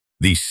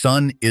The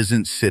sun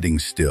isn't sitting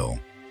still.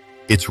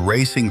 It's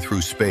racing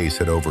through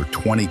space at over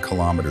 20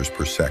 kilometers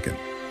per second,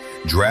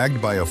 dragged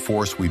by a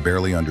force we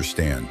barely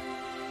understand.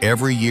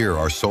 Every year,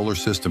 our solar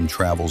system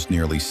travels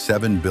nearly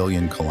 7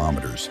 billion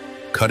kilometers,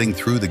 cutting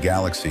through the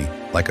galaxy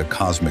like a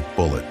cosmic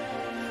bullet.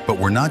 But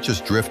we're not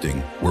just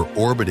drifting, we're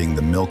orbiting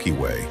the Milky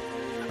Way,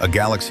 a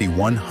galaxy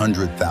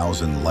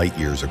 100,000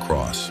 light-years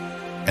across.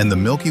 And the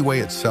Milky Way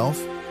itself?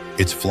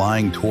 It's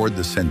flying toward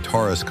the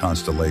Centaurus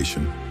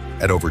constellation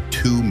at over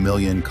 2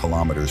 million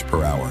kilometers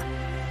per hour.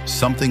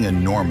 Something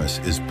enormous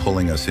is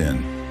pulling us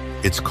in.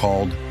 It's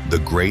called the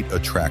Great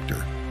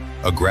Attractor,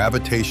 a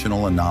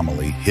gravitational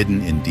anomaly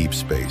hidden in deep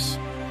space.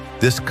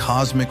 This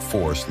cosmic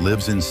force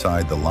lives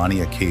inside the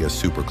Laniakea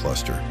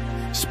supercluster,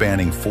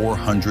 spanning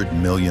 400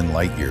 million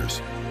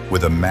light-years,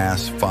 with a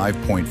mass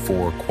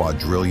 5.4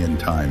 quadrillion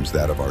times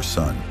that of our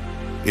Sun.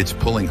 It's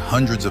pulling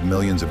hundreds of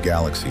millions of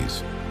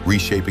galaxies,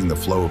 reshaping the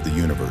flow of the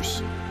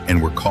universe,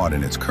 and we're caught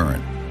in its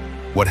current.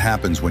 What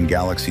happens when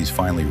galaxies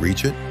finally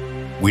reach it?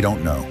 We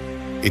don't know.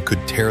 It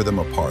could tear them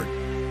apart,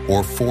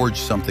 or forge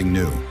something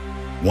new.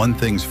 One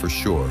thing's for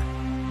sure,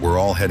 we're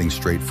all heading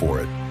straight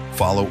for it.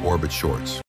 Follow Orbit Shorts.